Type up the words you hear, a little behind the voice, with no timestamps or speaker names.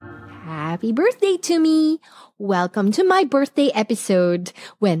happy birthday to me. Welcome to my birthday episode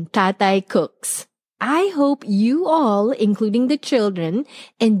when Tatay cooks. I hope you all, including the children,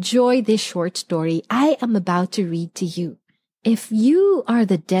 enjoy this short story I am about to read to you. If you are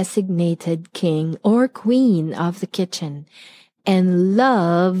the designated king or queen of the kitchen and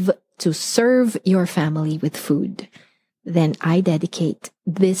love to serve your family with food, then I dedicate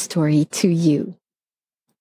this story to you.